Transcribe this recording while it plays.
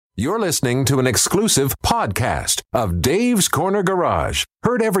You're listening to an exclusive podcast of Dave's Corner Garage.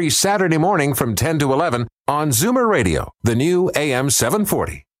 Heard every Saturday morning from 10 to 11 on Zoomer Radio, the new AM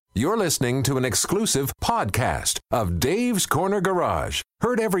 740. You're listening to an exclusive podcast of Dave's Corner Garage.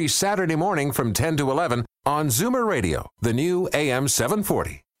 Heard every Saturday morning from 10 to 11 on Zoomer Radio, the new AM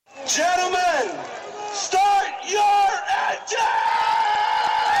 740. Gentlemen, start your engine!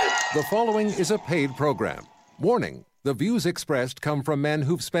 The following is a paid program. Warning. The views expressed come from men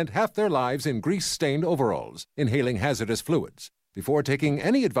who've spent half their lives in grease-stained overalls, inhaling hazardous fluids. Before taking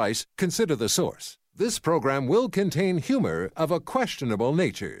any advice, consider the source. This program will contain humor of a questionable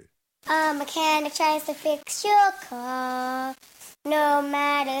nature. A mechanic tries to fix your car, no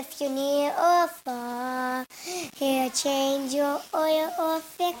matter if you're near or far. He'll change your oil or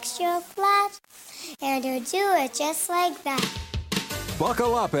fix your flat, and he'll do it just like that.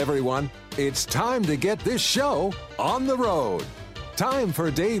 Buckle up, everyone. It's time to get this show on the road. Time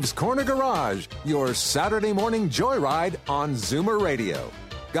for Dave's Corner Garage, your Saturday morning joyride on Zoomer Radio.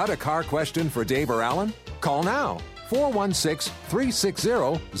 Got a car question for Dave or Alan? Call now,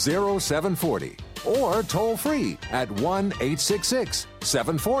 416-360-0740. Or toll free at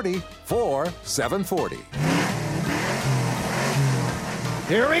 1-866-740-4740.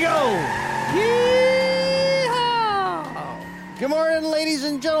 Here we go. Good morning, ladies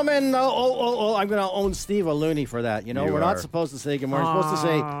and gentlemen. Oh, I'm going to own Steve O'Looney for that. You know, we're not supposed to say good morning. We're supposed to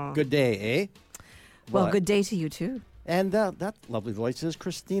say good day, eh? Well, good day to you, too. And that lovely voice is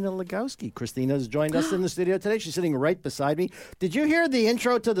Christina Legowski. Christina's joined us in the studio today. She's sitting right beside me. Did you hear the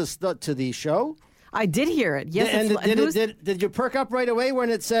intro to the show? I did hear it. Yes. And did you perk up right away when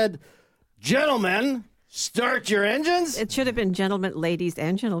it said, gentlemen, start your engines? It should have been gentlemen, ladies,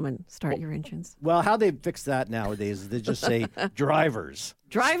 and gentlemen, start your engines. Well, how they fix that nowadays is they just say drivers.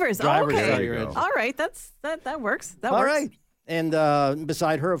 Drivers. Drivers, okay. start your engines. All right. That works. That All works. right. And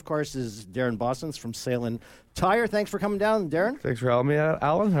beside her, of course, is Darren Boston from Salem Tire. Thanks for coming down, Darren. Thanks for having me,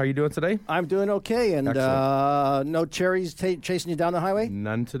 Alan. How are you doing today? I'm doing okay. And no cherries chasing you down the highway?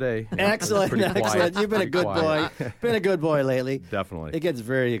 None today. Excellent. Excellent. You've been a good boy. Been a good boy lately. Definitely. It gets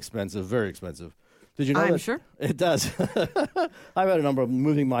very expensive. Very expensive. Did you know I'm that? sure. It does. I've had a number of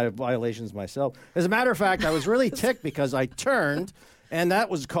moving violations myself. As a matter of fact, I was really ticked because I turned, and that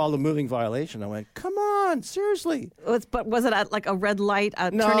was called a moving violation. I went, come on, seriously. But was it at like a red light,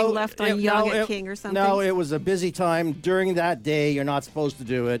 turning left on Yonge King or something? No, it was a busy time. During that day, you're not supposed to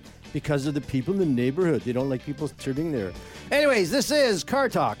do it because of the people in the neighborhood. They don't like people turning there. Anyways, this is Car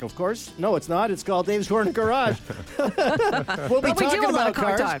Talk, of course. No, it's not. It's called Dave's Corner Garage. We'll be talking about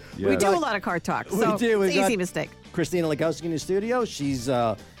car talk. Yeah. We do a lot of car talk. So we do. It's an easy mistake. Christina Legowski in the studio. She's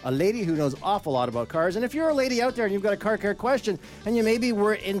a lady who knows an awful lot about cars. And if you're a lady out there and you've got a car care question and you maybe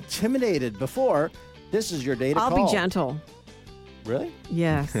were intimidated before, this is your day to call. I'll be gentle. Really?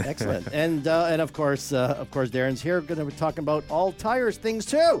 Yes. Excellent. And of course, Darren's here. Going to be talking about all tires things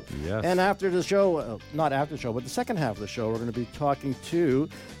too. Yes. And after the show, not after the show, but the second half of the show, we're going to be talking to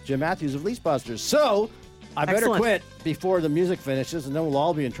Jim Matthews of Leasebusters. So I better quit before the music finishes, and then we'll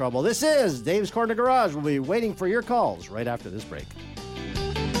all be in trouble. This is Dave's Corner Garage. We'll be waiting for your calls right after this break.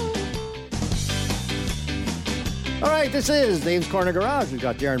 All right, this is Dave's Corner Garage. We've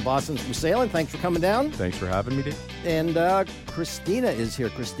got Darren Boston from Salem. Thanks for coming down. Thanks for having me, Dave. And Christina is here.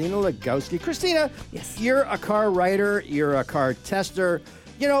 Christina Legowski. Christina, yes, you're a car writer. You're a car tester.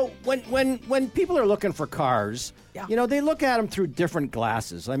 You know, when people are looking for cars, you know, they look at them through different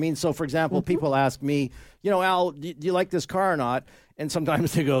glasses. I mean, so for example, people ask me, you know, Al, do you like this car or not? And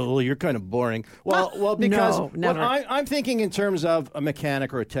sometimes they go, well, you're kind of boring. Well, because no, never. I'm thinking in terms of a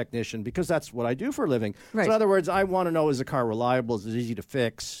mechanic or a technician, because that's what I do for a living. Right. So in other words, I want to know, is the car reliable? Is it easy to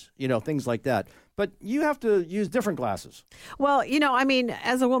fix? You know, things like that. But you have to use different glasses. Well, you know, I mean,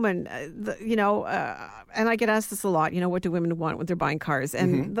 as a woman, and I get asked this a lot, you know, what do women want when they're buying cars?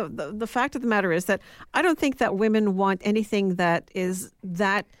 And the fact of the matter is that I don't think that women want anything that is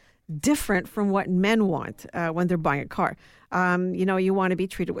that different from what men want when they're buying a car. You know, you want to be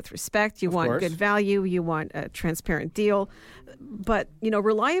treated with respect. You want good value. You want a transparent deal. But, you know,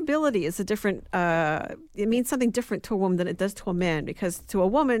 reliability is a different, it means something different to a woman than it does to a man, because to a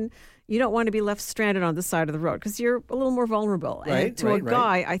woman, you don't want to be left stranded on the side of the road because you're a little more vulnerable. And to a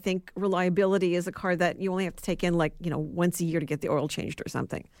guy, I think reliability is a car that you only have to take in like, you know, once a year to get the oil changed or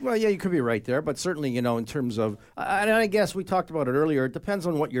something. Well, yeah, you could be right there. But certainly, you know, in terms of, and I guess we talked about it earlier, it depends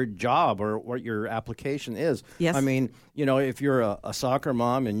on what your job or what your application is. Yes. I mean, you know, if you're a soccer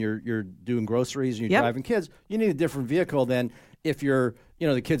mom and you're doing groceries and you're driving kids, you need a different vehicle than if you're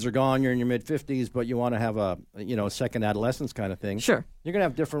the kids are gone, you're in your mid-50s, but you want to have a second adolescence kind of thing. Sure. You're going to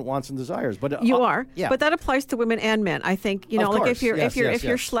have different wants and desires. But You are. Yeah. But that applies to women and men. I think, Of like course. if you're Yes, if you're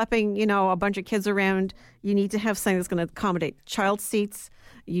yes. schlepping, a bunch of kids around, you need to have something that's going to accommodate child seats.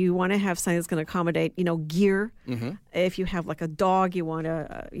 You want to have something that's going to accommodate, gear. Mm-hmm. If you have like a dog, you want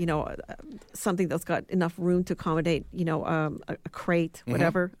something that's got enough room to accommodate, a crate, Mm-hmm.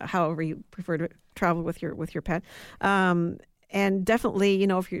 whatever, however you prefer to travel with your pet. And definitely,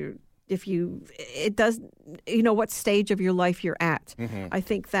 it does, what stage of your life you're at. Mm-hmm. I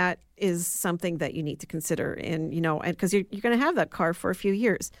think that is something that you need to consider, and because you're going to have that car for a few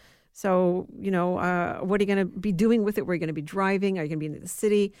years. So, what are you going to be doing with it? Where are you going to be driving? Are you going to be in the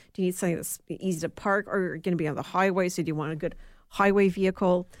city? Do you need something that's easy to park? Or are you going to be on the highway? So do you want a good highway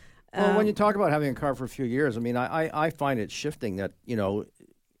vehicle? Well, when you talk about having a car for a few years, I mean, I find it shifting that,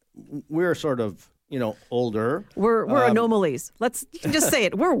 we're sort of, older. We're anomalies. You can just say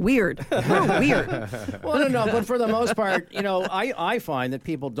it. We're weird. We're weird. Well, no, but for the most part, I find that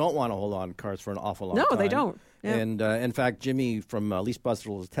people don't want to hold on to cars for an awful long time. No, they don't. Yeah. And in fact, Jimmy from Leasebuster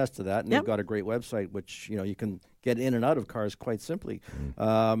will attest to that. And Yep. they've got a great website, which you can get in and out of cars quite simply.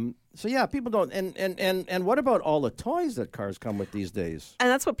 So yeah, people don't. And what about all the toys that cars come with these days? And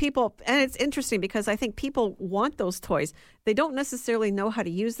that's what and it's interesting because I think people want those toys. They don't necessarily know how to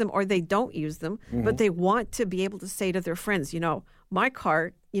use them or they don't use them, but they want to be able to say to their friends, my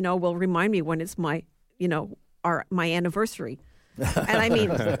car, will remind me when it's my, my anniversary. And I mean,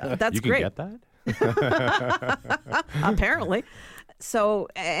 that's You can great. get that? Apparently. So,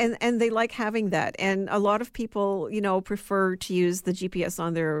 and they like having that. And a lot of people, prefer to use the GPS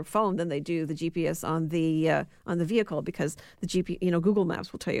on their phone than they do the GPS on the vehicle because the Google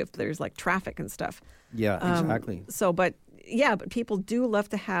Maps will tell you if there's like traffic and stuff. Yeah, exactly. But people do love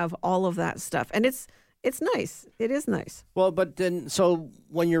to have all of that stuff. And it's nice. It is nice. Well, but then, so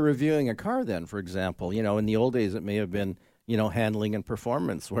when you're reviewing a car then, for example, in the old days it may have been, handling and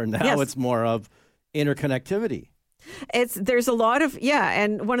performance, where now Yes. it's more of interconnectivity. There's a lot of,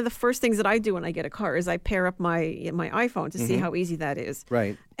 and one of the first things that I do when I get a car is I pair up my iPhone to see how easy that is.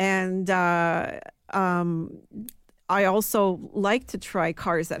 Right. And I also like to try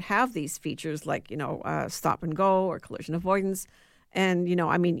cars that have these features like, stop and go or collision avoidance. And, you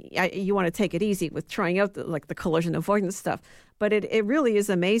want to take it easy with trying out the collision avoidance stuff. But it really is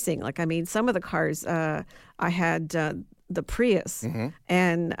amazing. Some of the cars, I had the Prius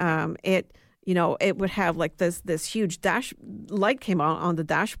and it would have like this huge light came on the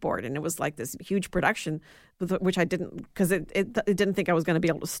dashboard, and it was like this huge production, which I didn't, because it didn't think I was going to be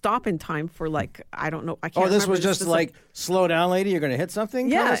able to stop in time for I don't know. I can't. This remember was just like slow down, lady. You're going to hit something.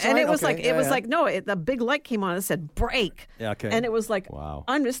 Yeah, kind of and sign? it was Okay, the big light came on and said brake. Yeah, okay. And it was like Wow.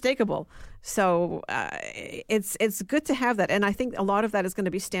 unmistakable. So it's good to have that, and I think a lot of that is going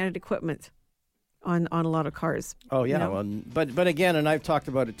to be standard equipment on a lot of cars. Oh yeah, you know? well, but again, and I've talked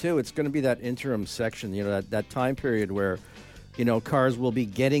about it too. It's going to be that interim section, that time period where, cars will be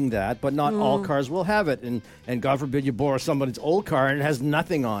getting that, but not all cars will have it. And God forbid you borrow somebody's old car and it has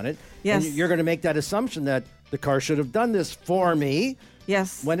nothing on it. Yes. And you're going to make that assumption that the car should have done this for me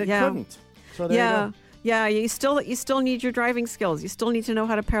Yes. when it yeah. couldn't. So there you go. Yeah. You still need your driving skills. You still need to know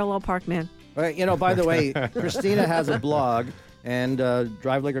how to parallel park, man. All right, by the way, Christina has a blog and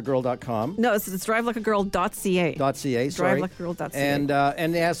drivelikeagirl.com. No, it's drivelikeagirl.ca. .ca, sorry. Drivelikeagirl.ca.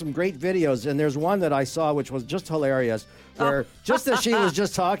 And they have some great videos. And there's one that I saw which was just hilarious, where just as she was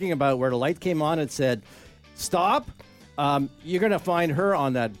just talking about, where the light came on and said, "Stop." You're going to find her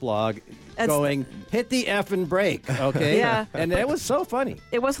on that blog going, "Hit the F and brake." Okay. Yeah. And it was so funny.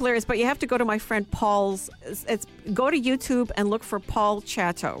 It was hilarious, but you have to go to my friend Paul's. Go to YouTube and look for Paul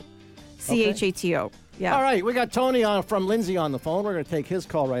Chateau, Chato. Yeah. All right, we got Tony from Lindsay on the phone. We're going to take his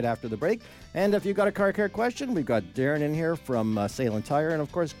call right after the break. And if you've got a car care question, we've got Darren in here from Salem Tire, and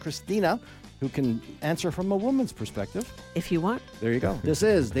of course Christina, who can answer from a woman's perspective. If you want. There you go. This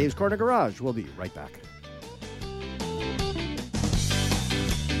is Dave's Corner Garage. We'll be right back.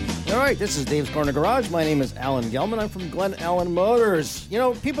 All right, this is Dave's Corner Garage. My name is Alan Gelman. I'm from Glen Allen Motors.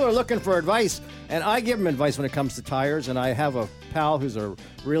 People are looking for advice, and I give them advice when it comes to tires, and I have a pal who's a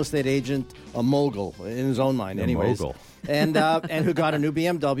real estate agent, a mogul in his own mind anyways. mogul. And who got a new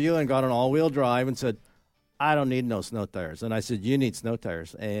BMW and got an all-wheel drive and said, "I don't need no snow tires." And I said, "You need snow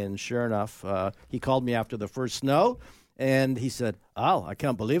tires." And sure enough, he called me after the first snow, and he said, "Al, I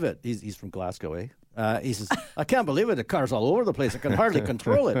can't believe it." He's from Glasgow, eh? He says, "I can't believe it. The car's all over the place. I can hardly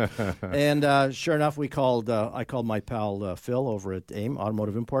control it." And sure enough, I called my pal Phil over at AIM,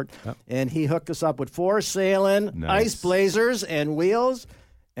 Automotive Import, and he hooked us up with 4 Salem Nice. Ice Blazers and wheels.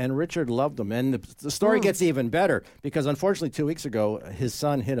 And Richard loved them. And the story gets even better because, unfortunately, 2 weeks ago, his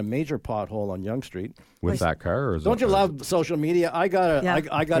son hit a major pothole on Yonge Street. With that car? Or is Don't you love social media? I got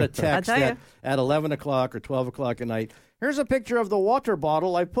a text tell you. at 11 o'clock or 12 o'clock at night. Here's a picture of the water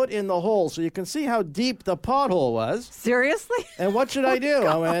bottle I put in the hole so you can see how deep the pothole was. Seriously? And what should I do?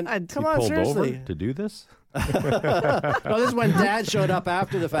 I went, come on, pulled seriously. over to do this? No, this is when Dad showed up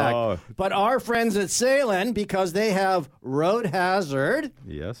after the fact. Oh. But our friends at Salem, because they have road hazard.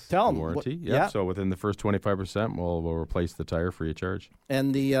 Yes. Tell 'em. Warranty. What- Yep. yeah. So within the first 25%, we'll replace the tire free of charge.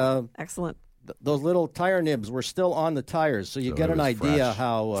 And the Excellent. those little tire nibs were still on the tires, so you So get it an was idea fresh.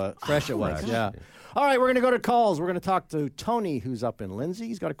 how fresh it was. Fresh. Yeah. All right, we're going to go to calls. We're going to talk to Tony, who's up in Lindsay.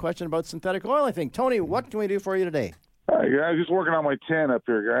 He's got a question about synthetic oil, I think. Tony, what can we do for you today? Hi, guys. Just working on my tan up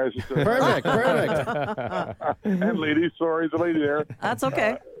here, guys. Just, Perfect, perfect. and ladies, sorry, the lady there. That's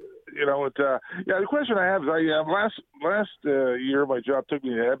okay. The question I have is, last year my job took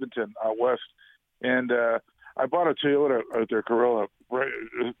me to Edmonton out west, and I bought a Toyota out there, Corolla,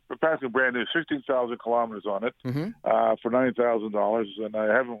 practically brand new, 16,000 kilometers on it for $9,000, and I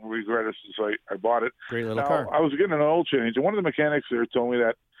haven't regretted since I bought it. Great little Now, car. I was getting an oil change, and one of the mechanics there told me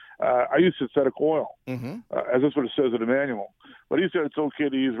that I use synthetic oil, as that's what it says in the manual. But he said it's okay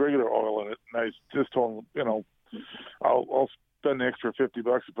to use regular oil in it, and I just told him, I'll spend the extra $50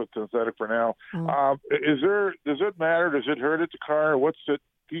 to put synthetic for now. Does it matter? Does it hurt it, the car? What's it?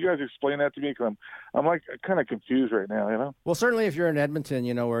 Can you guys explain that to me? Because I'm like kind of confused right now. Well, certainly if you're in Edmonton,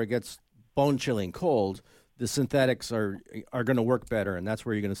 where it gets bone-chilling cold, the synthetics are going to work better, and that's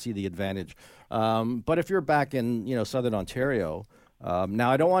where you're going to see the advantage. But if you're back in, Southern Ontario,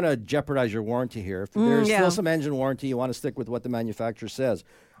 now I don't want to jeopardize your warranty here. If there's still some engine warranty, you want to stick with what the manufacturer says.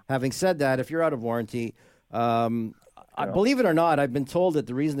 Having said that, if you're out of warranty, believe it or not, I've been told that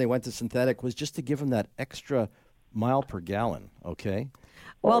the reason they went to synthetic was just to give them that extra mile per gallon, okay?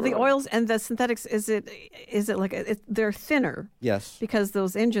 Well, the oils and the synthetics, is it like they're thinner? Yes. Because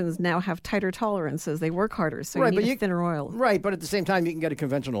those engines now have tighter tolerances. They work harder, so Right, you but need a thinner oil. Right, but at the same time, you can get a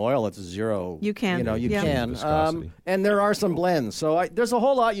conventional oil that's a zero. You can. You Yeah. can. Viscosity. And there are some blends. So there's a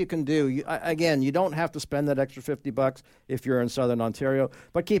whole lot you can do. Again, you don't have to spend that extra $50 if you're in Southern Ontario,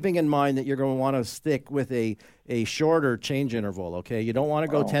 but keeping in mind that you're going to want to stick with a shorter change interval, okay? You don't want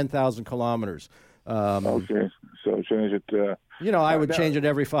to go 10,000 kilometers. Okay, so change it. I would change it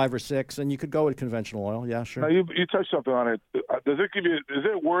every 5 or 6, and you could go with conventional oil. Yeah, sure. Now you touched something on it. Does it give you? Is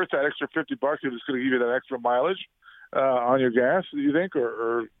it worth that extra $50 if it's going to give you that extra mileage on your gas? Do you think,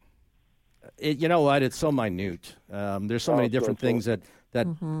 or You know what? It's so minute. There's so many different things that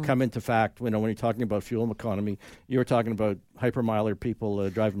come into fact. When you're talking about fuel economy, you were talking about hypermiler people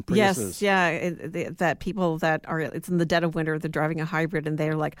driving Priuses. Yes, that people that are, it's in the dead of winter, they're driving a hybrid, and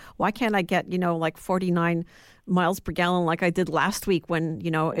they're like, why can't I get, like 49 miles per gallon like I did last week when,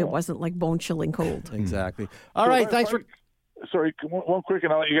 it wasn't like bone-chilling cold. Exactly. All right, thanks for... Sorry, one quick,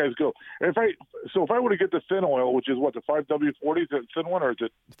 and I'll let you guys go. If I were to get the thin oil, which is what, the 5W40, is that thin one, or is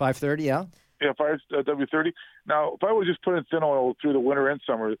it 530? Yeah. Yeah, 5W30. Now, if I would just put in thin oil through the winter and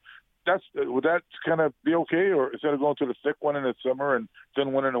summer, would that kind of be okay, or instead of going to the thick one in the summer and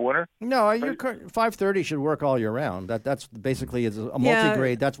thin one in the winter? No, your 530 should work all year round. That's basically it's a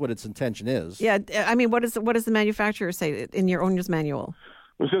multi-grade. That's what its intention is. Yeah, I mean, what does the manufacturer say in your owner's manual?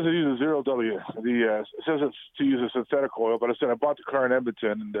 It says it uses 0W. It says it's to use a synthetic oil, but I said I bought the car in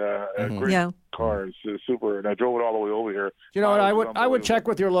Edmonton, and a great car. It's super, and I drove it all the way over here. You know what? I would check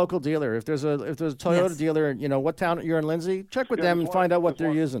with your local dealer. If there's a Toyota dealer, what town you're in, Lindsay, check with them and find out what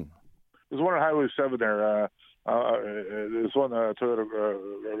they're using. There's one on Highway 7 there. There's one Toyota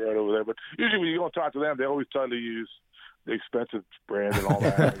right over there. But usually when you go and talk to them, they always tell you to use the expensive brand and all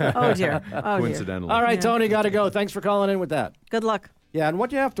that. Oh, dear. Coincidentally. All right, Tony, got to go. Thanks for calling in with that. Good luck. Yeah, and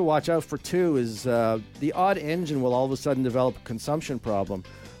what you have to watch out for, too, is the odd engine will all of a sudden develop a consumption problem.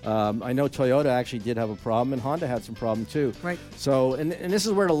 I know Toyota actually did have a problem, and Honda had some problem, too. Right. So, and this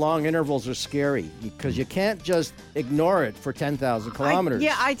is where the long intervals are scary, because you can't just ignore it for 10,000 kilometers.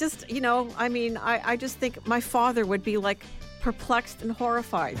 I just think my father would be like perplexed and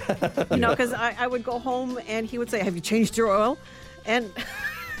horrified, because I would go home and he would say, have you changed your oil? And...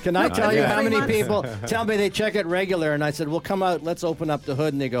 Can I tell you how 3 many months? people tell me they check it regular? And I said, well, come out, let's open up the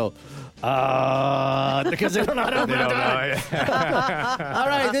hood. And they go, because they don't know how to open up the hood. All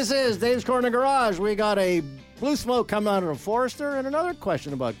right, this is Dave's Corner Garage. We got a blue smoke coming out of a Forester and another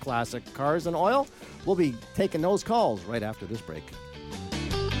question about classic cars and oil. We'll be taking those calls right after this break.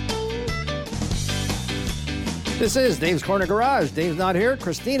 This is Dave's Corner Garage. Dave's not here.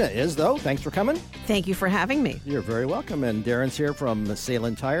 Christina is, though. Thanks for coming. Thank you for having me. You're very welcome. And Darren's here from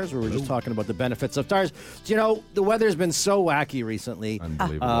Salem Tires, where we're just talking about the benefits of tires. You know, the weather's been so wacky recently.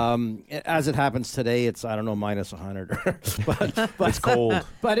 Unbelievable. As it happens today, it's, I don't know, minus 100. but It's cold.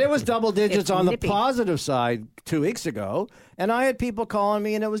 But it was double digits It's on nippy. the positive side 2 weeks ago. And I had people calling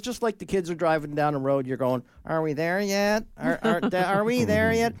me, and it was just like the kids are driving down the road. You're going, are we there yet? Are we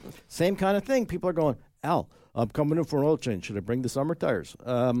there yet? Same kind of thing. People are going, Al, I'm coming in for an oil change. Should I bring the summer tires?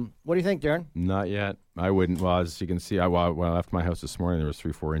 What do you think, Darren? Not yet. I wouldn't. Well, as you can see, when I left my house this morning, there was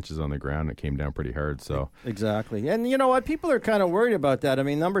 3-4 inches on the ground. It came down pretty hard. So Exactly. And you know what? People are kind of worried about that. I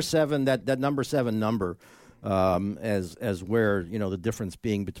mean, number 7, that number 7 number, as where, you know, the difference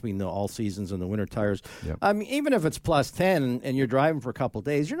being between the all seasons and the winter tires. Yep. I mean, even if it's plus 10 and you're driving for a couple of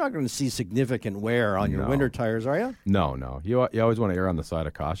days, you're not going to see significant wear on your No. winter tires, are you? no. You always want to err on the side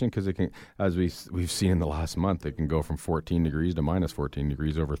of caution because it can, as we've seen in the last month, it can go from 14 degrees to minus 14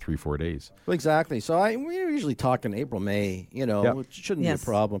 degrees over 3-4 days. Well, exactly. So we're usually talking April, May, you know, Yep. which shouldn't Yes. be a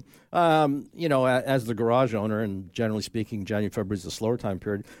problem. You know, as the garage owner, and generally speaking, January, February is a slower time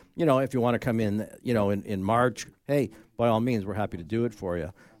period. You know, if you want to come in, you know, in March, hey, by all means, we're happy to do it for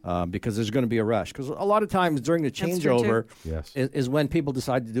you. Because there's going to be a rush. Because a lot of times during the That's true, changeover Yes. is when people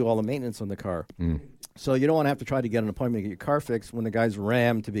decide to do all the maintenance on the car. So you don't want to have to try to get an appointment to get your car fixed when the guy's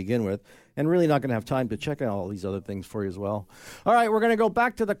rammed to begin with, and really not going to have time to check out all these other things for you as well. All right, we're going to go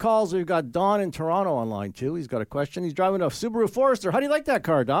back to the calls. We've got Don in Toronto on line 2. He's got a question. He's driving a Subaru Forester. How do you like that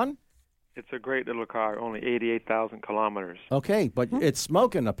car, Don? It's a great little car, only 88,000 kilometers. Okay, but it's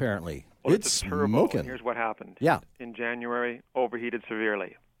smoking apparently. Well, it's a turbo. smoking. And here's what happened. Yeah. In January, overheated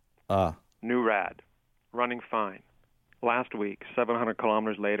severely. Uh, New rad, running fine. Last week, 700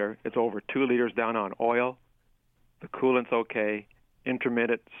 kilometers later, it's over 2 liters down on oil. The coolant's okay.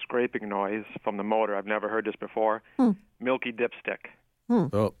 Intermittent scraping noise from the motor. I've never heard this before. Milky dipstick.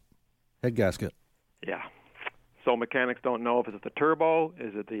 oh, head gasket. Yeah. So mechanics don't know if it's the turbo,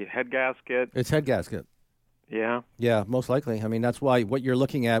 is it the head gasket? It's head gasket. Yeah. Yeah, most likely. I mean, that's why what you're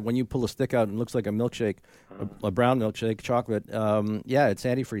looking at when you pull a stick out and it looks like a milkshake, a brown milkshake, chocolate, yeah, it's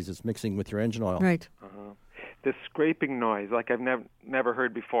antifreeze. It's mixing with your engine oil. Right. This scraping noise, like I've never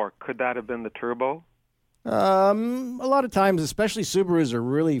heard before, could that have been the turbo? A lot of times, especially Subarus, are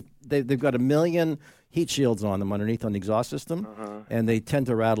really, they've got a million heat shields on them underneath on the exhaust system, and they tend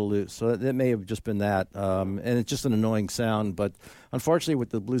to rattle loose. So that may have just been that. And it's just an annoying sound. But unfortunately, with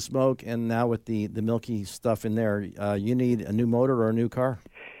the blue smoke and now with the milky stuff in there, you need a new motor or a new car.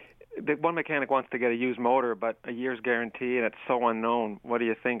 The one mechanic wants to get a used motor, but a year's guarantee, and it's so unknown. What do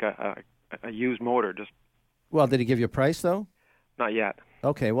you think? A used motor? Just Well, did he give you a price, though? not yet.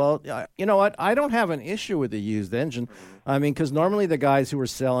 Okay, well, you know what? I don't have an issue with the used engine. I mean, because normally the guys who are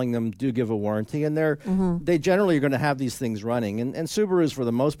selling them do give a warranty, and they generally are going to have these things running. And Subarus, for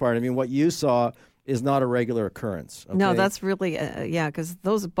the most part, I mean, what you saw is not a regular occurrence. Okay? No, that's really, yeah, because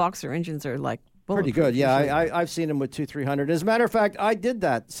those boxer engines are like pretty good. Yeah, I've seen them with 2-300. As a matter of fact, I did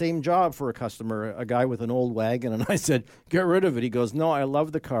that same job for a customer, a guy with an old wagon, and I said, get rid of it. He goes, no, I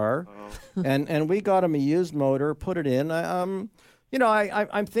love the car. And we got him a used motor, put it in. You know,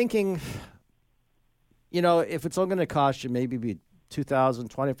 I'm thinking, you know, if it's all going to cost you maybe be $2,000,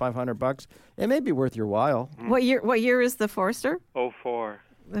 $2,500, it may be worth your while. What year is the Forester? 04.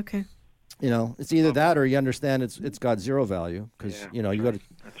 Okay. You know, it's either that or you understand it's got zero value because, Yeah, you know, you got to.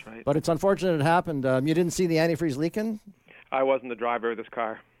 That's right. But it's unfortunate it happened. You didn't see the antifreeze leaking? I wasn't the driver of this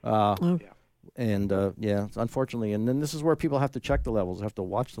car. And yeah, unfortunately. And then this is where people have to check the levels, have to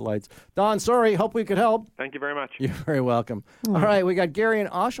watch the lights. Don, sorry, hope we could help. Thank you very much. You're very welcome. All right, we got Gary in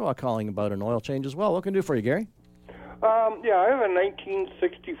Oshawa calling about an oil change as well. What can I do for you, Gary? Yeah, I have a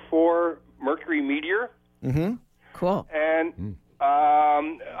 1964 Mercury Meteor, Cool. and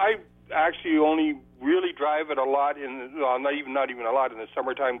I actually only really drive it a lot not even a lot in the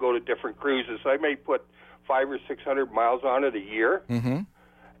summertime. Go to different cruises. So I may put 500 or 600 miles on it a year.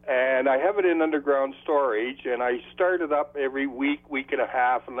 And I have it in underground storage, and I start it up every week and a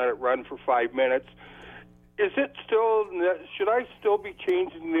half, and let it run for 5 minutes. Is it still? Should I still be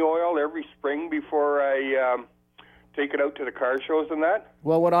changing the oil every spring before I take it out to the car shows and that?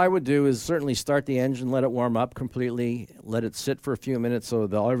 Well, what I would do is certainly start the engine, let it warm up completely, let it sit for a few minutes so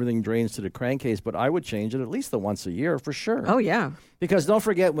that everything drains to the crankcase. But I would change it at least once a year for sure. Oh, yeah. Because don't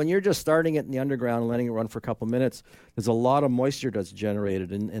forget, when you're just starting it in the underground and letting it run for a couple minutes, there's a lot of moisture that's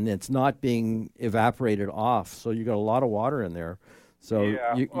generated, and it's not being evaporated off. So you got a lot of water in there. So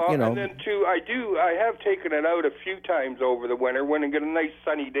yeah. you Well, know. and then too, I have taken it out a few times over the winter. When I get a nice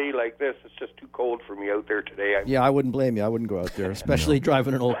sunny day like this, it's just too cold for me out there today. Yeah, I wouldn't blame you. I wouldn't go out there, especially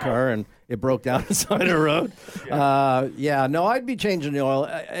driving an old car and it broke down the side of the road. No, I'd be changing the oil.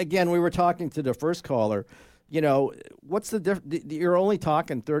 Again, we were talking to the first caller. You know, what's the difference? You're only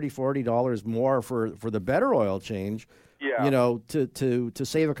talking $30, $40 more for the better oil change. Yeah. You know, to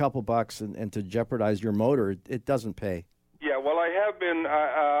save a couple bucks and to jeopardize your motor, it doesn't pay. Yeah, well, I have been.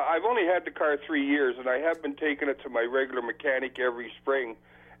 I've only had the car 3 years, and I have been taking it to my regular mechanic every spring,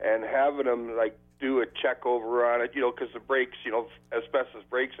 and having them do a check over on it. Because the brakes, asbestos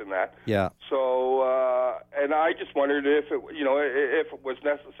brakes and that. Yeah. So, and I just wondered if it was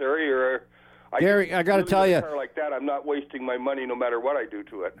necessary, or. Gary, I got to tell you, a car like that, I'm not wasting my money no matter what I do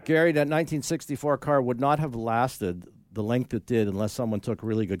to it. Gary, that 1964 car would not have lasted the length it did unless someone took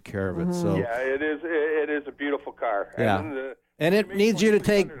really good care of it. So yeah, it is a beautiful car. Yeah, and it needs you to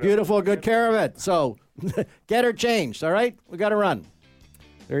take beautiful, good care of it. So get her changed. All right, we got to run.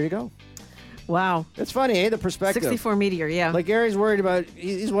 There you go. Wow, it's funny, the perspective. 64 Meteor, yeah. Like Gary's worried about.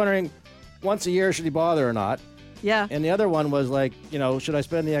 He's wondering once a year should he bother or not. Yeah. And the other one was like, should I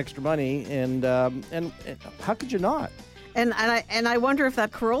spend the extra money? And how could you not? And I wonder if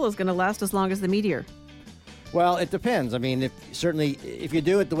that Corolla is going to last as long as the Meteor. Well, it depends. I mean, if you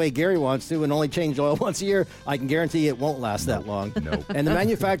do it the way Gary wants to and only change oil once a year, I can guarantee it won't last that long. No. And the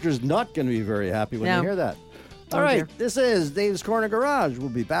manufacturer's not going to be very happy when they hear that. All right, this is Dave's Corner Garage. We'll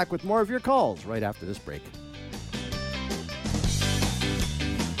be back with more of your calls right after this break.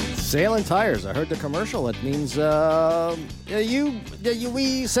 Sailing tires. I heard the commercial. It means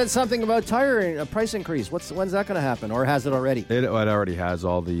we said something about tire price increase. When's that going to happen, or has it already? It already has.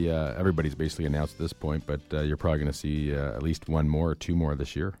 All the everybody's basically announced at this point, but you're probably going to see at least one more or two more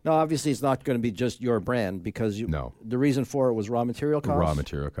this year. No, obviously it's not going to be just your brand because the reason for it was raw material costs. Raw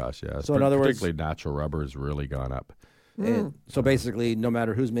material costs, yeah. So in other words, particularly natural rubber has really gone up. So basically, no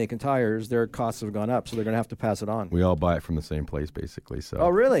matter who's making tires, their costs have gone up, so they're going to have to pass it on. We all buy it from the same place, basically. So. Oh,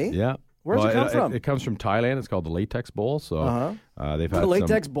 really? Yeah. Where's it come from? It comes from Thailand. It's called the Latex Bowl. So they've had the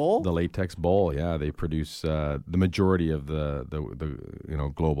Latex Bowl. The Latex Bowl. Yeah, they produce the majority of the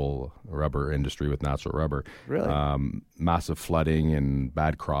global rubber industry with natural rubber. Really? Massive flooding and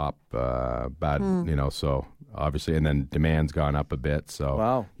bad crop. So obviously, and then demand's gone up a bit. So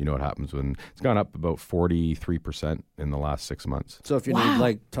wow. You know what happens when it's gone up about 43% in the last 6 months. So if you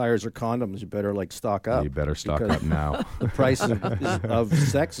need tires or condoms, you better stock up. You better stock up now. The price of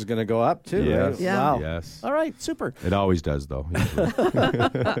sex is going to go up too. Yes. Right? Yeah. Wow. Yes. All right. Super. It always does, though.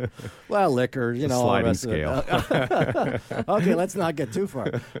 Well, liquor, sliding scale. Okay, let's not get too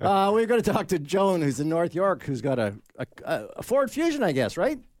far. We're going to talk to Joan, who's in North York, who's got a Ford Fusion, I guess,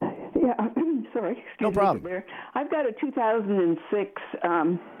 right? Yeah, sorry. Excuse no problem. Me there. I've got a 2006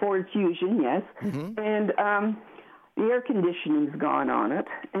 Ford Fusion, yes, and the air conditioning's gone on it.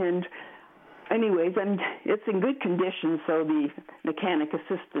 And anyways, it's in good condition, so the mechanic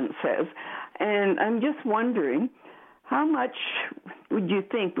assistant says. And I'm just wondering, how much would you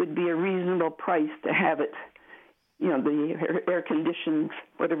think would be a reasonable price to have it, the air condition,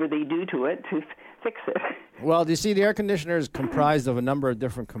 whatever they do to it, to fix it? Well, do you see, the air conditioner is comprised of a number of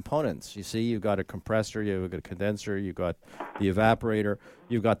different components. You see, you've got a compressor, you've got a condenser, you've got the evaporator,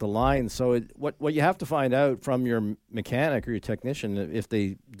 you've got the line. So what you have to find out from your mechanic or your technician, if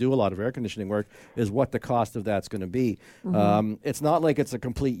they do a lot of air conditioning work, is what the cost of that's going to be. It's not like it's a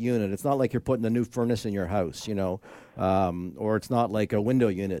complete unit. It's not like you're putting a new furnace in your house, or it's not like a window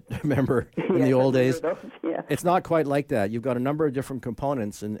unit, remember, in the old days? Yeah. It's not quite like that. You've got a number of different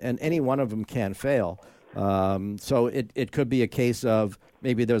components, and any one of them can fail. So it could be a case of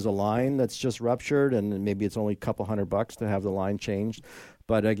maybe there's a line that's just ruptured, and maybe it's only a couple $100 to have the line changed.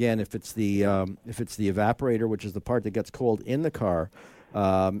 But again, if it's the evaporator, which is the part that gets cold in the car,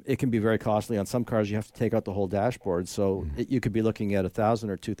 it can be very costly. On some cars, you have to take out the whole dashboard, so you could be looking at $1,000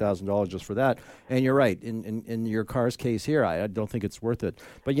 or $2,000 just for that. And you're right. In your car's case here, I don't think it's worth it.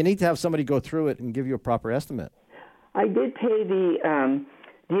 But you need to have somebody go through it and give you a proper estimate. I did pay the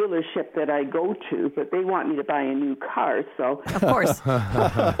dealership that I go to, but they want me to buy a new car, so... Of course.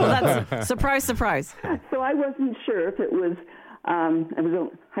 Well, that's surprise. So I wasn't sure if it was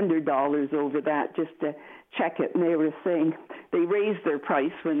 $100 over that just to check it, and they were saying they raised their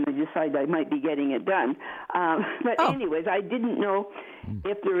price when they decided I might be getting it done. Anyways, I didn't know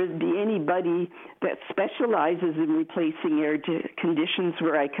if there would be anybody that specializes in replacing air conditioners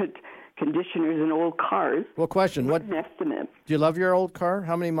conditioners in old cars. Well, question. What an estimate? Do you love your old car?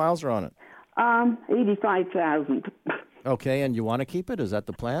 How many miles are on it? 85,000. Okay, and you want to keep it? Is that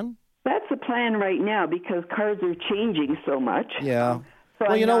the plan? That's the plan. plan right now because cars are changing so much. Yeah. So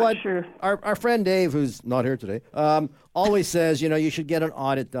Well, I'm you know not what? Sure. Our friend Dave, who's not here today, always says, you should get an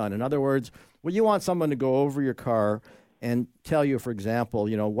audit done. In other words, well, you want someone to go over your car and tell you, for example,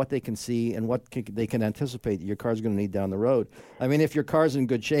 what they can see and what they can anticipate that your car's going to need down the road. I mean, if your car's in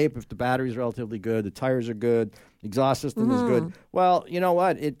good shape, if the battery's relatively good, the tires are good, exhaust system is good, well, you know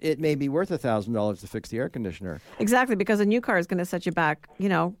what? It may be worth $1,000 to fix the air conditioner. Exactly, because a new car is going to set you back,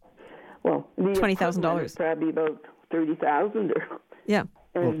 Well, the $20,000 is probably about $30,000. Yeah.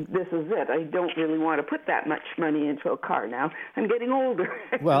 And this is it. I don't really want to put that much money into a car now. I'm getting older.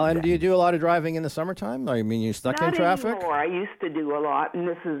 Well, and do you do a lot of driving in the summertime? I mean, you stuck in traffic? Not anymore. I used to do a lot, and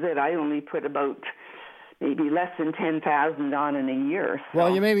this is it. I only put about maybe less than $10,000 on in a year. So.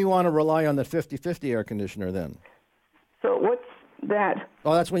 Well, you maybe want to rely on the 50/50 air conditioner then. So what's that?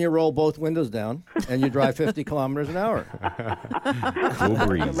 Oh, that's when you roll both windows down and you drive 50 kilometers an hour. Cool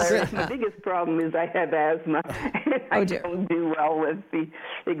breeze. The biggest problem is I have asthma. And I don't do well with the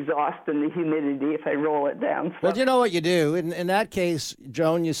exhaust and the humidity if I roll it down. So. Well, you know what you do? In that case,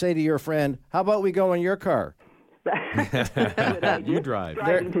 Joan, you say to your friend, how about we go in your car? You drive.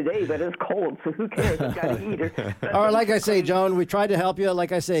 Driving today, but it's cold, so who cares? I've got a heater. All right, like I say, Joan, we tried to help you.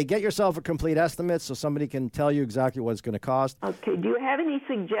 Like I say, get yourself a complete estimate so somebody can tell you exactly what it's going to cost. Okay, do you have any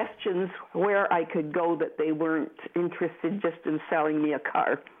suggestions where I could go that they weren't interested just in selling me a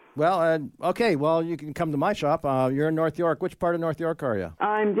car? Well, okay, well, you can come to my shop. You're in North York. Which part of North York are you?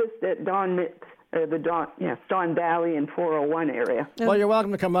 I'm just at Don Valley and 401 area. Well, you're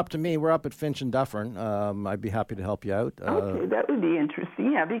welcome to come up to me. We're up at Finch and Dufferin. I'd be happy to help you out. Okay, that would be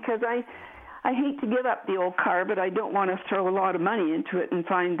interesting, yeah, because I hate to give up the old car, but I don't want to throw a lot of money into it and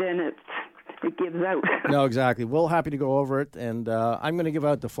find then it gives out. No, exactly. We're happy to go over it, and I'm going to give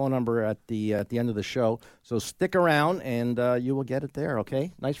out the phone number at the end of the show. So stick around, and you will get it there,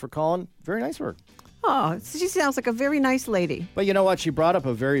 okay? Nice for calling. Very nice for her. Oh, she sounds like a very nice lady. But you know what? She brought up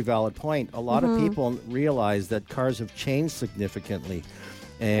a very valid point. A lot of people realize that cars have changed significantly.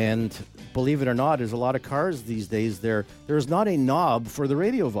 And believe it or not, there's a lot of cars these days. There's not a knob for the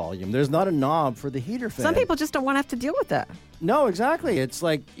radio volume. There's not a knob for the heater fan. Some people just don't want to have to deal with that. No, exactly. It's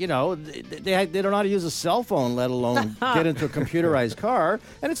like, they don't know how to use a cell phone, let alone get into a computerized car.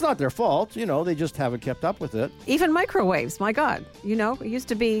 And it's not their fault. They just haven't kept up with it. Even microwaves, my God. It used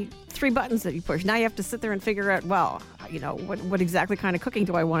to be 3 buttons that you push. Now you have to sit there and figure out, what exactly kind of cooking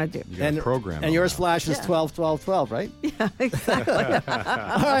do I want to do? And program. And yours flashes 12, 12, 12, right? Yeah, exactly.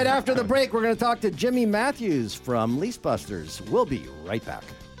 All right, after the break, we're going to talk to Jimmy Matthews from Leasebusters. We'll be right back.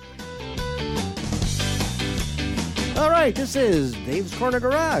 All right, this is Dave's Corner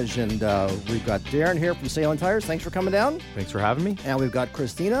Garage, and we've got Darren here from Salem Tires. Thanks for coming down. Thanks for having me. And we've got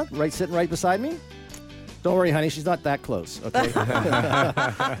Christina sitting right beside me. Don't worry, honey, she's not that close, okay?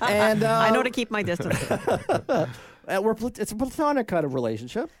 And I know to keep my distance. It's a platonic kind of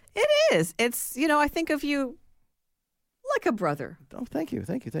relationship. It is. It's, I think of you like a brother. Oh, thank you.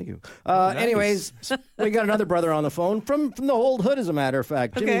 Nice. Anyways, we got another brother on the phone from the old hood, as a matter of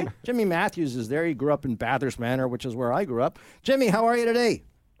fact. Jimmy Matthews is there. He grew up in Bathurst Manor, which is where I grew up. Jimmy, how are you today?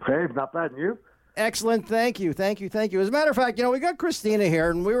 Hey, not bad. And you? Excellent. Thank you. As a matter of fact, we got Christina here,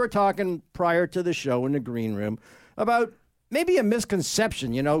 and we were talking prior to the show in the green room about maybe a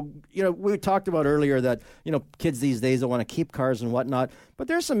misconception. We talked about earlier that, kids these days don't want to keep cars and whatnot, but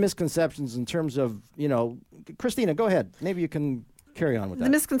there's some misconceptions in terms of, Christina, go ahead. Maybe you can carry on with that.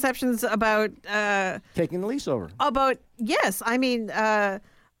 The misconceptions about taking the lease over. Yes. I mean,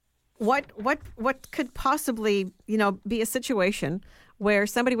 what could possibly, be a situation where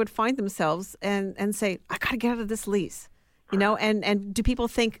somebody would find themselves and say, I got to get out of this lease. And do people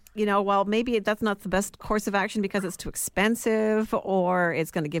think, well, maybe that's not the best course of action because it's too expensive or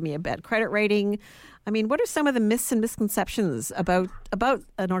it's going to give me a bad credit rating? I mean, what are some of the myths and misconceptions about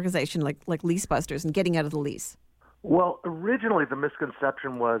an organization like Leasebusters and getting out of the lease? Well, originally the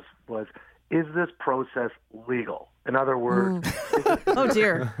misconception was is this process legal? In other words, oh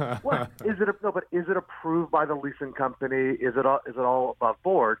dear. Well, is it approved by the leasing company? Is it all above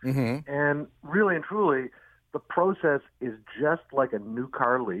board? Mm-hmm. And really and truly, the process is just like a new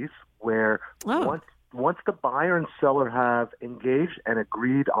car lease, where once the buyer and seller have engaged and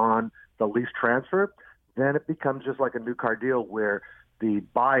agreed on the lease transfer, then it becomes just like a new car deal where the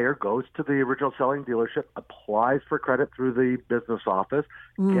buyer goes to the original selling dealership, applies for credit through the business office,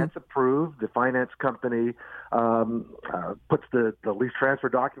 gets approved. The finance company puts the lease transfer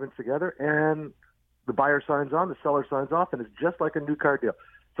documents together, and the buyer signs on, the seller signs off, and it's just like a new car deal.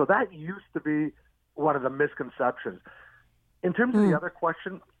 So that used to be one of the misconceptions. In terms of the other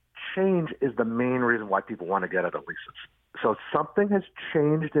question, change is the main reason why people want to get out of leases. So something has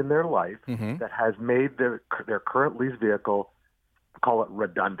changed in their life that has made their current lease vehicle, call it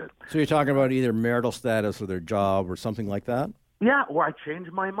redundant. So you're talking about either marital status or their job or something like that? Yeah, or I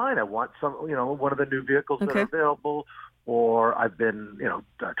changed my mind. I want one of the new vehicles that are available, or I've been,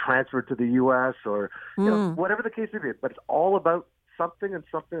 transferred to the U.S. or whatever the case may be. But it's all about something.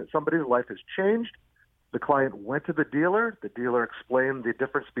 Somebody's life has changed. The client went to the dealer. The dealer explained the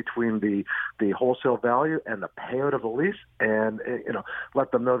difference between the wholesale value and the payout of the lease, and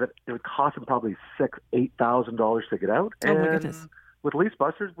let them know that it would cost them probably $8,000 to get out. Oh, my goodness. With Lease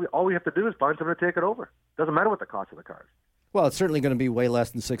Busters, all we have to do is find someone to take it over. Doesn't matter what the cost of the car is. Well, it's certainly going to be way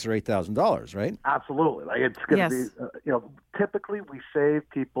less than $6,000 or $8,000, right? Absolutely. It's going to be. Typically we save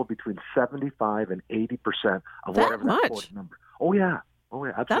people between 75% and 80% of whatever that quoted number. Oh yeah,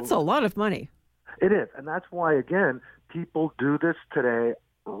 absolutely. That's a lot of money. It is, and that's why, again, people do this today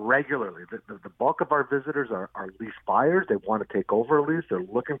regularly. The bulk of our visitors are lease buyers. They want to take over a lease. They're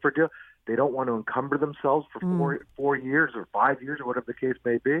looking for a deal. They don't want to encumber themselves for 4 years or 5 years or whatever the case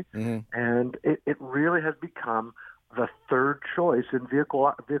may be. And it really has become the third choice in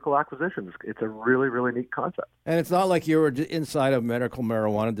vehicle acquisitions. It's a really, really neat concept. And it's not like you were inside a medical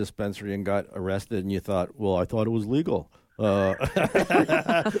marijuana dispensary and got arrested and you thought, well, I thought it was legal.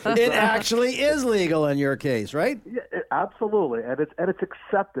 It actually is legal in your case, right? Yeah, absolutely, and it's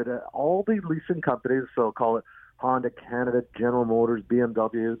accepted. All the leasing companies, so call it Honda Canada, General Motors,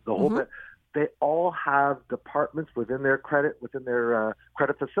 BMW, the whole bit. They all have departments within their credit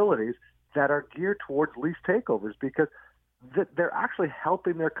facilities that are geared towards lease takeovers because they're actually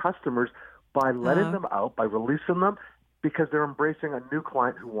helping their customers by letting them out, by releasing them, because they're embracing a new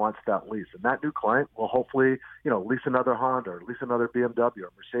client who wants that lease. And that new client will hopefully, lease another Honda or lease another BMW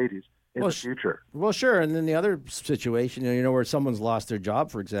or Mercedes in the future. Well, sure. And then the other situation, where someone's lost their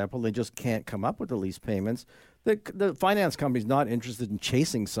job, for example, they just can't come up with the lease payments. The finance company's not interested in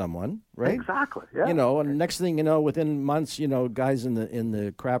chasing someone, right? Exactly. Yeah. And next thing you know, within months, guys in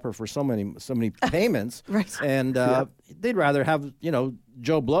the crapper for so many payments, right? And they'd rather have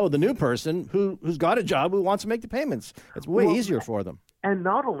Joe Blow, the new person who's got a job, who wants to make the payments. It's way easier for them. And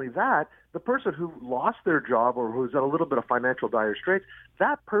not only that, the person who lost their job or who's in a little bit of financial dire straits,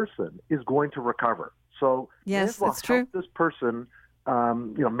 that person is going to recover. So yes, that's true. Help this person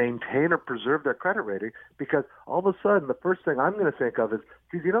maintain or preserve their credit rating, because all of a sudden the first thing I'm going to think of is,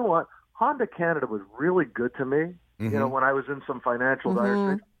 geez, you know what? Honda Canada was really good to me. When I was in some financial dire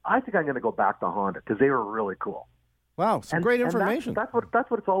straits, I think I'm going to go back to Honda because they were really cool. Wow, some great information. That's what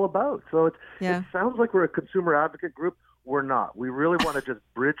it's all about. So it sounds like we're a consumer advocate group. We're not. We really want to just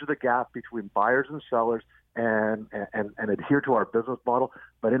bridge the gap between buyers and sellers and adhere to our business model.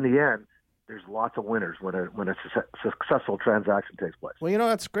 But in the end, there's lots of winners when a successful transaction takes place. Well,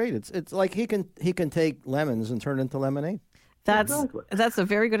 that's great. It's like he can take lemons and turn it into lemonade. That's a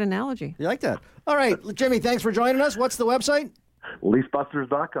very good analogy. You like that? All right, Jimmy, thanks for joining us. What's the website?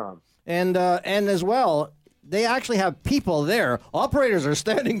 Leasebusters.com. And as well, they actually have people there. Operators are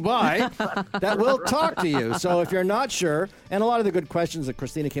standing by that will talk to you. So if you're not sure, and a lot of the good questions that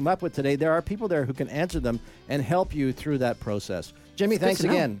Christina came up with today, there are people there who can answer them and help you through that process. Jimmy, thanks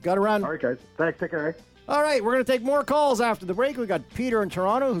again. Got to run. All right, guys. Thanks. Take care. All right, we're going to take more calls after the break. We got Peter in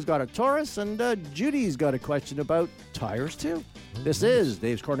Toronto who's got a Taurus, and Judy's got a question about tires too. This is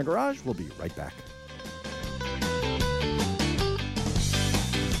Dave's Corner Garage. We'll be right back.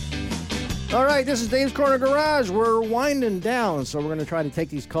 All right, this is Dave's Corner Garage. We're winding down, so we're going to try to take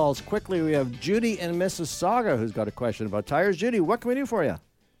these calls quickly. We have Judy in Mississauga who's got a question about tires. Judy, what can we do for you?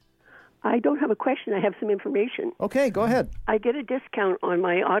 I don't have a question. I have some information. Okay, go ahead. I get a discount on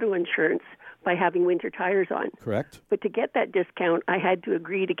my auto insurance by having winter tires on. Correct. But to get that discount, I had to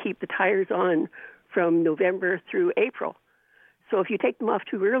agree to keep the tires on from November through April. So if you take them off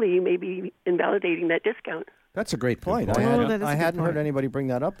too early, you may be invalidating that discount. That's a great point. I hadn't heard anybody bring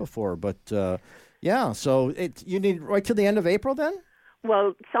that up before, but so you need right to the end of April then?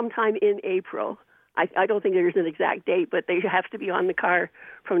 Well, sometime in April. I don't think there's an exact date, but they have to be on the car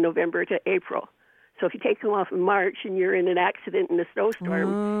from November to April. So if you take them off in March and you're in an accident in a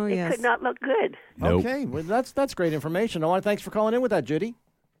snowstorm, it could not look good. Nope. Okay, well, that's great information. Thanks for calling in with that, Judy.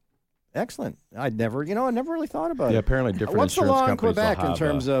 Excellent. I never really thought about it. Yeah, apparently different What's insurance the law in companies will Quebec have in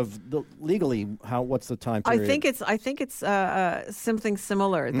terms of legally what's the time period? I think it's something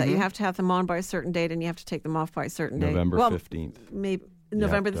similar that you have to have them on by a certain date and you have to take them off by a certain date. November 15th. Maybe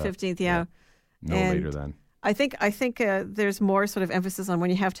November the 15th, yeah. No later than. I think there's more sort of emphasis on when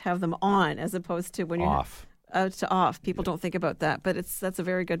you have to have them on as opposed to when you're off. Off. People don't think about that, but that's a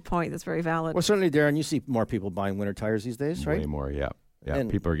very good point. That's very valid. Well, certainly, Darren, you see more people buying winter tires these days, right? Way more, yeah. Yeah,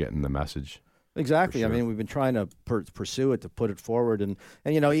 and people are getting the message. Exactly. I mean, we've been trying to pursue it, to put it forward. And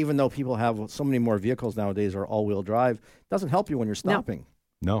even though people have so many more vehicles nowadays are all-wheel drive, it doesn't help you when you're stopping.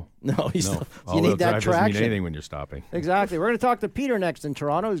 No. You All-wheel need that drive doesn't traction. mean anything when you're stopping. Exactly. We're going to talk to Peter next in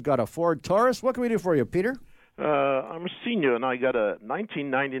Toronto. He's got a Ford Taurus. What can we do for you, Peter? I'm a senior, and I got a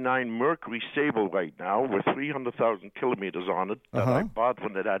 1999 Mercury Sable right now with 300,000 kilometers on it that I bought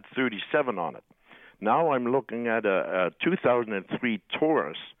when it had 37 on it. Now I'm looking at a 2003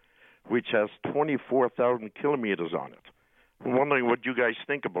 Taurus, which has 24,000 kilometers on it. I'm wondering what you guys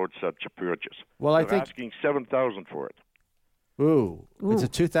think about such a purchase. Well, They're asking $7,000 for it. Ooh. It's a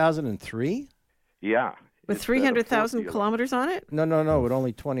 2003? Yeah. With 300,000 kilometers on it? No, with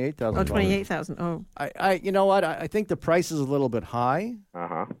only 28,000. Oh, 28,000. Oh. You know what? I think the price is a little bit high.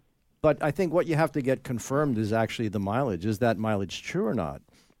 But I think what you have to get confirmed is actually the mileage. Is that mileage true or not?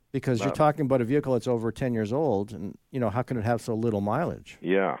 Because you're talking about a vehicle that's over 10 years old, and, how can it have so little mileage?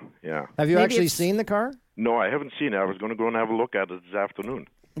 Yeah. Have you actually seen the car? No, I haven't seen it. I was going to go and have a look at it this afternoon.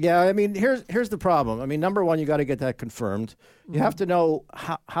 Yeah, I mean, here's the problem. I mean, number one, you got to get that confirmed. You have to know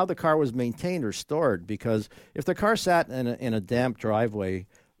how the car was maintained or stored, because if the car sat in a damp driveway,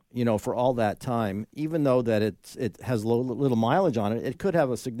 for all that time, even though that it has little mileage on it, it could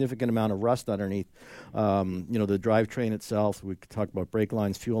have a significant amount of rust underneath. The drivetrain itself. We could talk about brake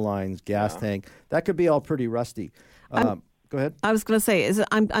lines, fuel lines, gas tank. That could be all pretty rusty. Go ahead. I was going to say,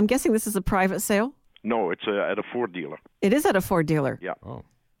 I'm guessing this is a private sale? No, it's at a Ford dealer. It is at a Ford dealer? Yeah. Oh.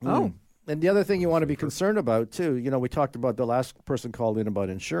 And the other thing you want to be concerned about, too, we talked about the last person called in about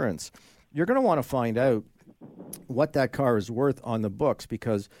insurance. You're going to want to find out what that car is worth on the books,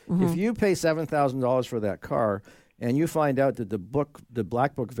 because if you pay $7,000 for that car and you find out that the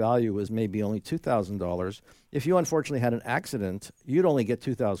black book value is maybe only $2,000, if you unfortunately had an accident, you'd only get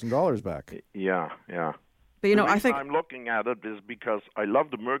 $2,000 back. Yeah. But I think I'm looking at it is because I love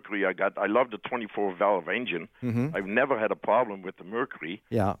the Mercury I got. I love the 24-valve engine. I've never had a problem with the Mercury.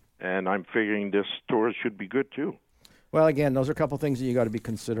 Yeah. And I'm figuring this Taurus should be good too. Well, again, those are a couple things that you got to be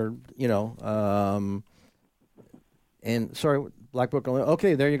considered. And sorry, Black Book only.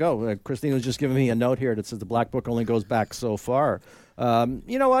 Okay, there you go. Christine was just giving me a note here that says the Black Book only goes back so far.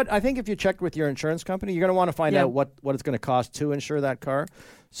 You know what? I think if you checked with your insurance company, you're going to want to find out what it's going to cost to insure that car.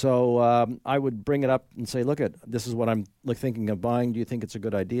 So I would bring it up and say, look, this is what I'm thinking of buying. Do you think it's a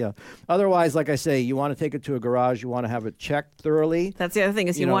good idea? Otherwise, like I say, you want to take it to a garage. You want to have it checked thoroughly. That's the other thing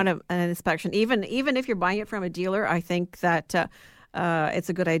is you want an inspection. Even if you're buying it from a dealer, I think that it's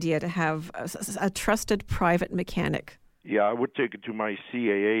a good idea to have a trusted private mechanic. Yeah, I would take it to my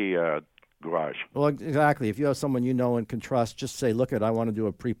CAA garage. Well, exactly. If you have someone you know and can trust, just say, look, I want to do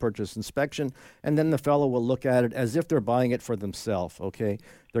a pre-purchase inspection, and then the fellow will look at it as if they're buying it for themselves, okay?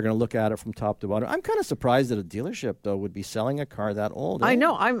 They're going to look at it from top to bottom. I'm kind of surprised that a dealership, though, would be selling a car that old. I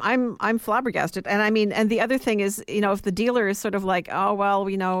know. I'm flabbergasted. And I mean, and the other thing is, if the dealer is sort of like, oh, well,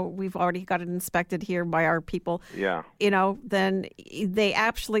 we've already got it inspected here by our people. Yeah. Then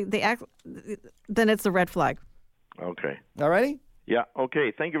then it's a red flag. Okay. All righty? Yeah,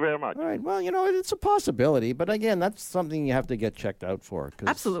 okay. Thank you very much. All right. Well, it's a possibility, but again, that's something you have to get checked out for.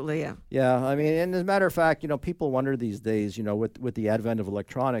 Absolutely, yeah. Yeah, I mean, and as a matter of fact, people wonder these days, with the advent of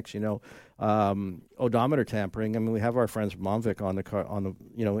electronics, odometer tampering. I mean, we have our friends from Monvik on the car,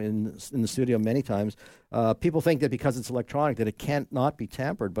 in the studio many times. People think that because it's electronic that it can't not be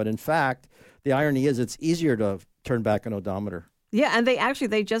tampered, but in fact, the irony is it's easier to turn back an odometer. Yeah, and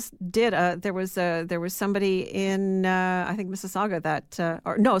they just did. There was somebody in I think Mississauga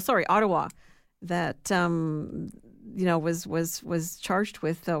Ottawa, that was charged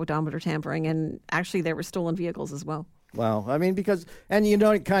with odometer tampering, and actually there were stolen vehicles as well. Wow, I mean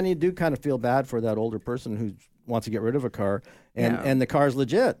you do feel bad for that older person who wants to get rid of a car, and the car's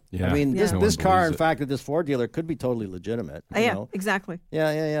legit. Yeah. I mean this car, in fact, at this Ford dealer could be totally legitimate. Exactly.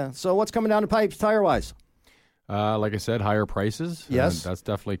 Yeah. So what's coming down the pipes tire wise? Like I said, higher prices. Yes. That's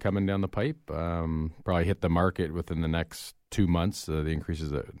definitely coming down the pipe. Probably hit the market within the next 2 months. The increases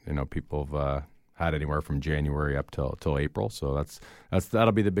that people have had anywhere from January up till April. So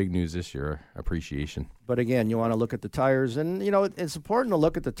that'll be the big news this year, appreciation. But again, you want to look at the tires, and it's important to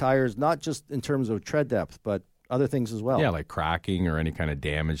look at the tires not just in terms of tread depth, but other things as well. Yeah, like cracking or any kind of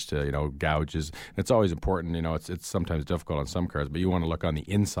damage to, gouges. It's always important, it's sometimes difficult on some cars, but you want to look on the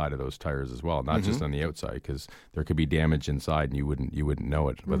inside of those tires as well, not just on the outside, because there could be damage inside and you wouldn't know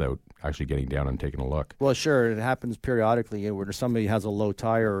it without actually getting down and taking a look. Well, sure, it happens periodically where somebody has a low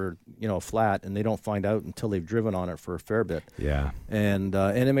tire or, flat, and they don't find out until they've driven on it for a fair bit. Yeah. And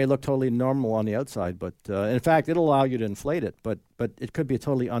it may look totally normal on the outside, but in fact, it'll allow you to inflate it. But but it could be a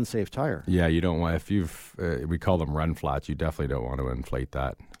totally unsafe tire. Yeah, you don't want, if you've, we call them run flats, you definitely don't want to inflate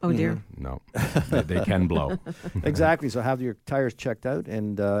that. Oh, dear. No, they can blow. Exactly. So have your tires checked out,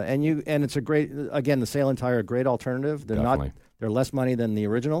 and it's a great, again, the Salem tire, a great alternative. They're less money than the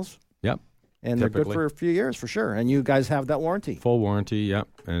originals. Yep. And they're good for a few years for sure. And you guys have that warranty. Full warranty, yep.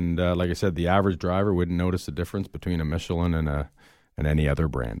 And like I said, the average driver wouldn't notice the difference between a Michelin and any other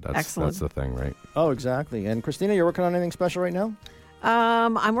brand. That's the thing, right? Oh, exactly. And Christina, you're working on anything special right now?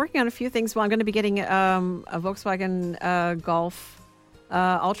 I'm working on a few things. Well, I'm going to be getting a Volkswagen Golf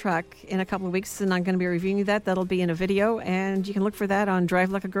All-Track in a couple of weeks, and I'm going to be reviewing that. That'll be in a video, and you can look for that on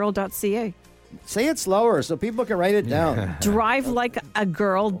drivelikeagirl.ca. Say it slower so people can write it down.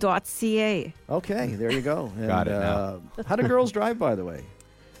 drivelikeagirl.ca. Okay, there you go. And, got it now. How do girls drive, by the way?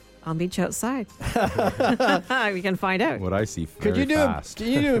 I'll meet you outside. We can find out. What I see Can you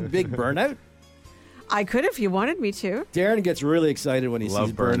do a big burnout? I could if you wanted me to. Darren gets really excited when he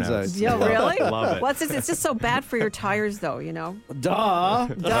sees burns out. Yeah, really? Love it. Well, it's just so bad for your tires, though, you know. Duh.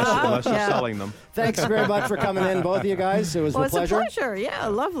 Unless you're selling them. Thanks very much for coming in, both of you guys. It was a pleasure. It's a pleasure. Yeah,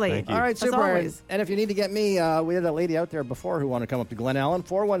 lovely. Thank you. All right, As super. always. And if you need to get me, we had a lady out there before who wanted to come up to Glen Allen,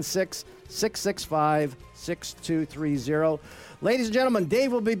 416-665-6230. Ladies and gentlemen,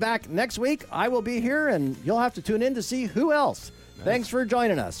 Dave will be back next week. I will be here, and you'll have to tune in to see who else. Nice. Thanks for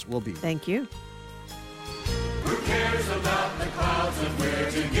joining us. Thank you. Who cares about the clouds if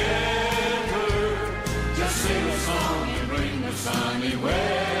we're together? Just sing a song and bring the sunny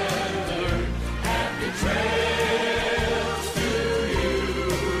weather. Happy trails to you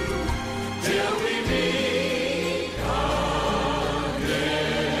till we meet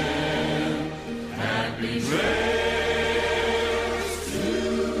again. Happy trails to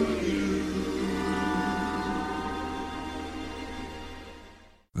you.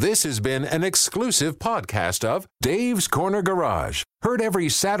 This has been an exclusive podcast of Dave's Corner Garage. Heard every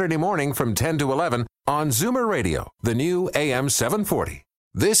Saturday morning from 10 to 11 on Zoomer Radio, the new AM 740.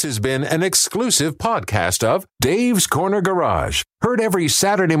 This has been an exclusive podcast of Dave's Corner Garage. Heard every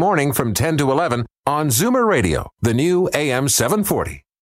Saturday morning from 10 to 11 on Zoomer Radio, the new AM 740.